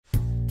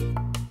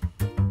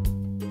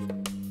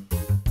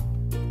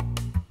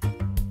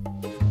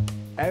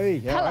Abby,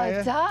 how are Hello,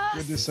 you? Darcy.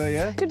 Good to see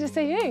you. Good to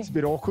see you. It's a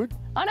bit awkward,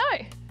 I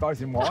know.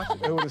 both in white.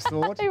 Who would have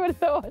thought? Who would have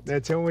thought? Now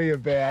tell me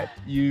about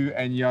you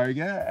and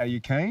yoga. Are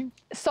you keen?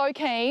 So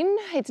keen.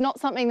 It's not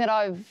something that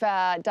I've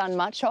done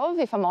much of,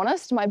 if I'm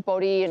honest. My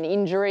body and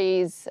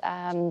injuries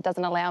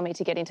doesn't allow me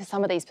to get into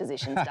some of these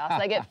positions, Darcy.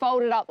 They get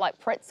folded up like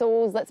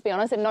pretzels, let's be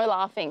honest, and no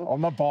laughing.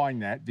 I'm not buying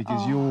that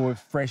because you're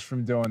fresh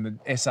from doing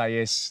the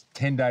SAS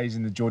 10 days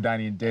in the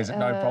Jordanian desert,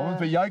 no problem.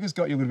 But yoga's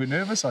got you a little bit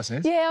nervous, I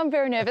sense. Yeah, I'm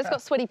very nervous.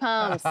 Got sweaty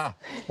palms.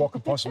 What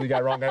could possibly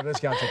go wrong? Let's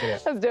go and check it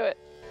out. Let's do it.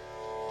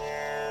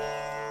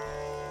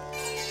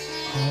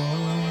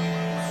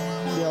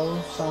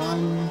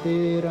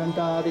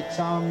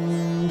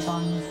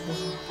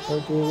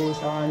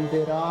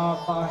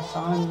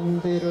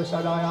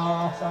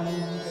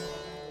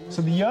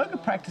 So the yoga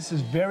practice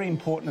is very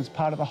important as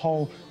part of the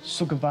whole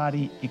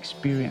Sukhavati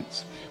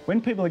experience.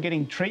 When people are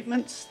getting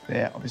treatments,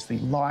 they're obviously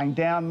lying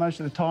down most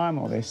of the time,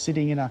 or they're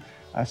sitting in a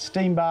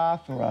steam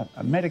bath or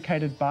a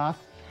medicated bath.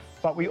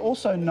 But we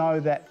also know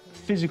that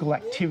physical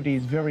activity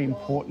is very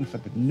important for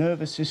the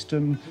nervous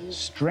system,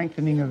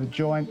 strengthening of the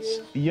joints.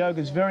 The yoga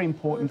is very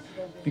important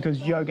because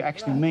yoga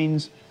actually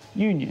means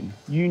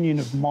union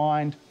of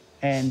mind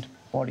and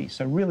body.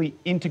 So really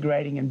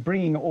integrating and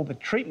bringing all the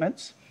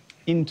treatments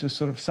into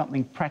sort of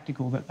something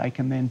practical that they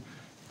can then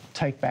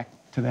take back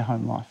to their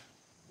home life.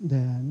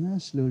 Then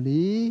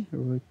slowly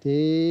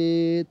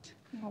rotate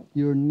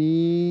your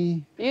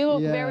knee. You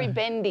look very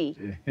bendy.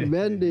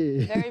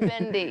 Bendy. Very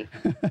bendy.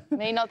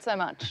 Me, not so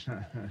much.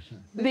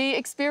 The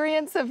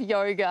experience of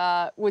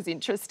yoga was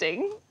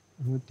interesting.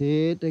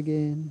 Rotate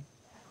again.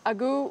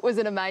 Agung was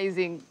an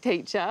amazing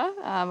teacher.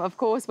 Of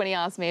course, when he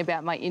asked me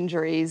about my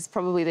injuries,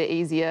 probably the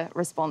easier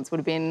response would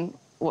have been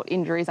what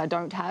injuries I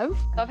don't have.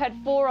 I've had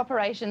 4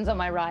 operations on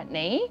my right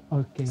knee.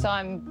 Okay. So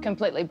I'm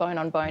completely bone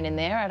on bone in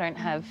there. I don't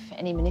have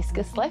any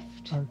meniscus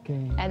left.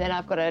 Okay. And then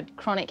I've got a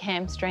chronic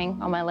hamstring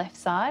on my left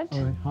side.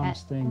 Or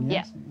hamstring,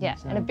 yes. Yeah,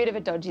 and a bit of a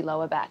dodgy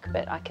lower back,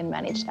 but I can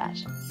manage that.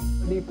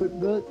 You put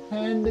both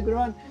hands on the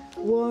ground,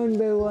 one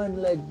by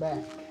one leg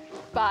back.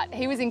 But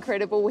he was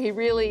incredible. He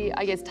really,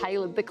 I guess,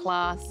 tailored the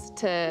class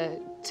to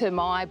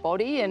my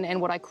body and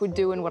what I could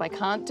do and what I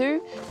can't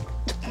do.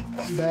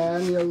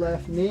 Bend your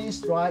left knee,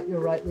 straight your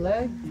right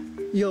leg.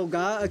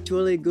 Yoga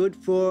actually good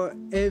for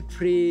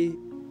every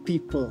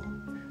people.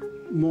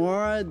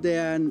 More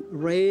than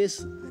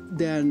race,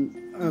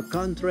 than a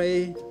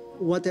country,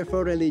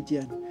 whatever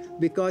religion.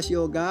 Because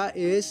yoga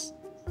is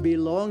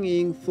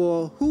belonging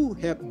for who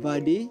have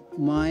body,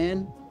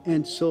 mind,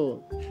 and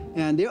soul.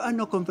 And there are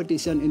no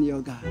competition in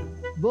yoga.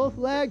 Both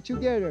legs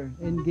together,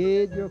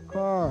 engage your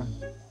core.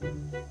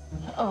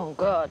 Oh,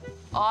 God.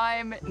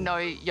 I'm no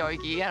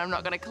yogi, and I'm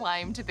not going to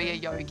claim to be a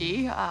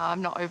yogi.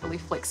 I'm not overly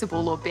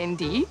flexible or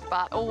bendy,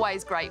 but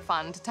always great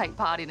fun to take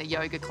part in a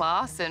yoga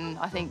class, and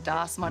I think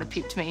Darcy might have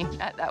pipped me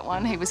at that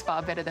one. He was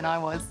far better than I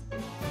was.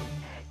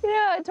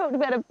 Yeah, I talked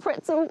about a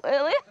pretzel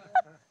earlier.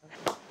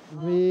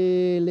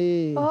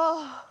 Really?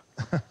 Oh.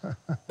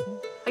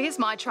 I guess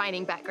my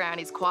training background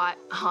is quite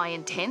high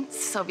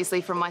intense. Obviously,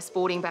 from my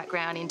sporting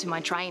background into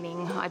my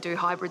training, I do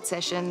hybrid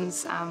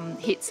sessions,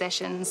 HIIT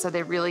sessions, so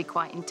they're really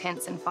quite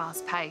intense and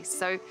fast-paced.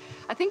 So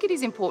I think it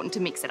is important to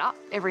mix it up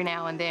every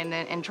now and then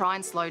and try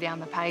and slow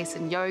down the pace.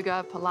 And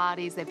yoga,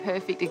 Pilates, they're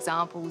perfect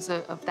examples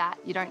of that.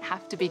 You don't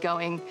have to be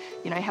going,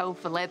 hell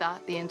for leather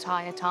the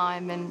entire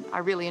time. And I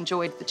really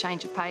enjoyed the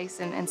change of pace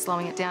and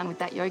slowing it down with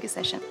that yoga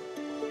session.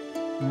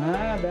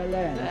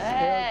 Balance.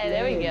 Hey,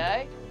 there we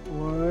go.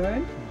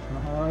 1,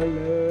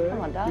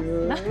 Come on,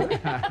 Darcy.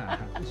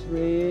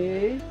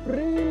 3,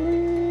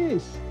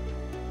 release.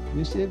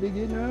 You say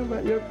beginner,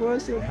 but you're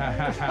closer.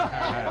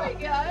 There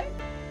we go.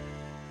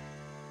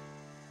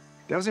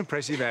 That was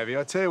impressive, Abby.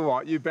 I tell you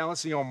what, you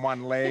balancing on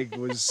one leg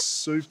was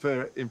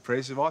super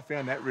impressive. I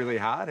found that really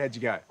hard. How'd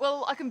you go?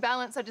 Well, I can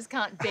balance, I just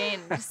can't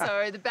bend.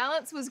 So the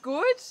balance was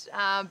good,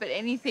 but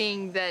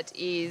anything that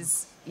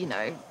is,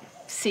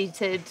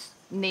 seated,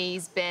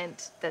 knees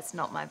bent, that's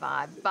not my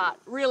vibe. But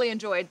really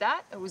enjoyed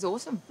that. It was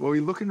awesome. Well,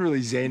 you're looking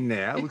really zen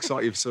now. It looks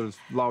like you've sort of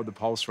lowered the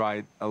pulse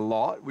rate a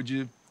lot. Would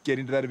you get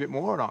into that a bit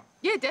more or not?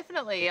 Yeah,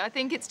 definitely. I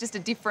think it's just a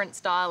different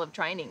style of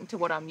training to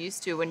what I'm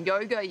used to. And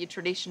yoga, you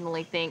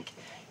traditionally think,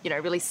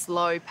 really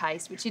slow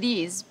paced, which it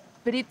is,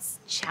 but it's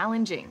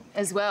challenging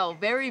as well.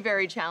 Very,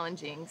 very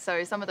challenging.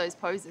 So some of those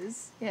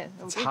poses, yeah.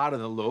 It's harder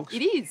than it looks.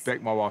 It is.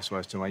 Beck, my wife's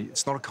supposed to me,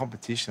 it's not a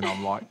competition.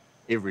 I'm like,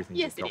 everything's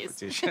Yes, a it is.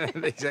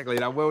 competition. Exactly.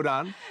 Well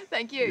done.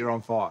 Thank you. You're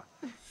on fire.